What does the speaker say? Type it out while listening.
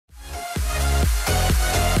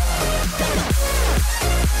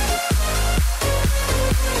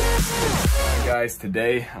guys,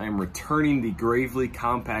 today I am returning the Gravely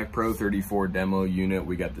Compact Pro-34 demo unit.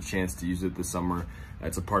 We got the chance to use it this summer.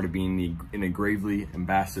 That's a part of being in a Gravely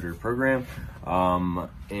ambassador program.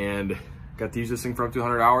 And got to use this thing for up to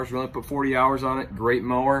 100 hours. We only put 40 hours on it. Great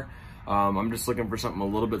mower. I'm just looking for something a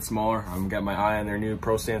little bit smaller. I've got my eye on their new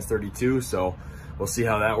Pro Stance 32, so we'll see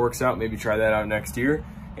how that works out. Maybe try that out next year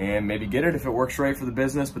and maybe get it if it works right for the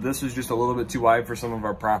business. But this was just a little bit too wide for some of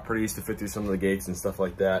our properties to fit through some of the gates and stuff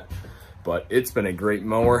like that. But it's been a great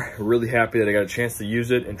mower. Really happy that I got a chance to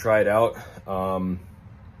use it and try it out.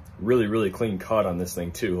 Really clean cut on this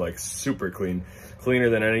thing too, like super clean.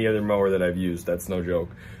 Cleaner than any other mower that I've used, that's no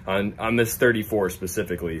joke. On this 34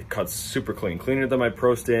 specifically, it cuts super clean. Cleaner than my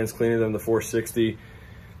Pro Stance, cleaner than the 460,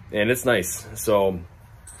 and it's nice. So,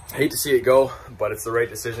 hate to see it go, but it's the right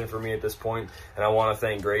decision for me at this point. And I wanna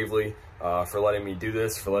thank Gravely for letting me do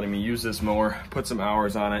this, for letting me use this mower, put some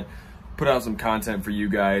hours on it, put out some content for you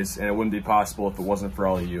guys, and it wouldn't be possible if it wasn't for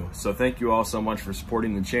all of you. So thank you all so much for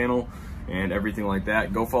supporting the channel and everything like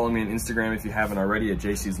that. Go follow me on Instagram if you haven't already at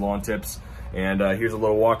JC'sLawnTips. And here's a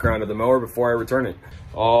little walk around of the mower before I return it.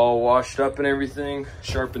 All washed up and everything,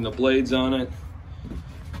 sharpen the blades on it.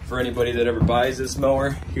 For anybody that ever buys this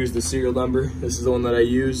mower, here's the serial number. This is the one that I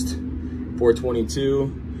used, 422,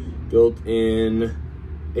 built in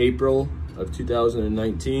April of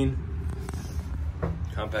 2019.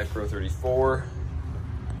 Compact Pro-34.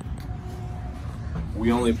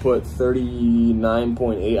 We only put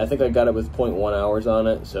 39.8, I think I got it with 0.1 hours on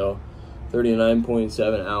it, so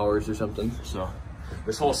 39.7 hours or something. So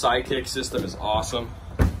this whole sidekick system is awesome.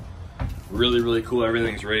 Really cool.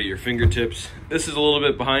 Everything's right at your fingertips. This is a little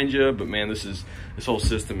bit behind you, but man, this whole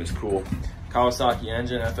system is cool. Kawasaki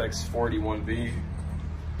engine, FX41V.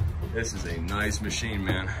 This is a nice machine,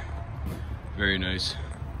 man. Very nice.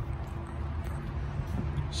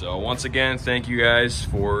 So once again, thank you guys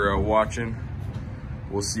for watching.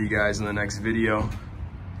 We'll see you guys in the next video.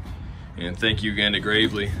 And thank you again to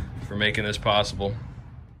Gravely for making this possible.